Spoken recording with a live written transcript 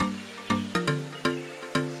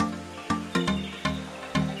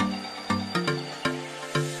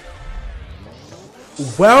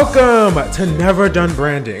Welcome to Never Done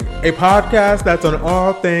Branding, a podcast that's on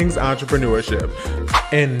all things entrepreneurship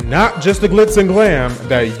and not just the glitz and glam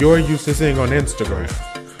that you're used to seeing on Instagram.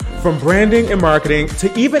 From branding and marketing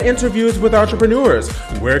to even interviews with entrepreneurs,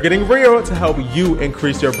 we're getting real to help you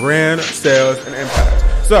increase your brand, sales, and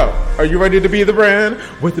impact. So, are you ready to be the brand?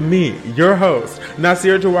 With me, your host,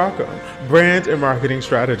 Nasir Jawakam, brand and marketing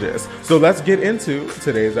strategist. So let's get into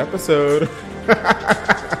today's episode.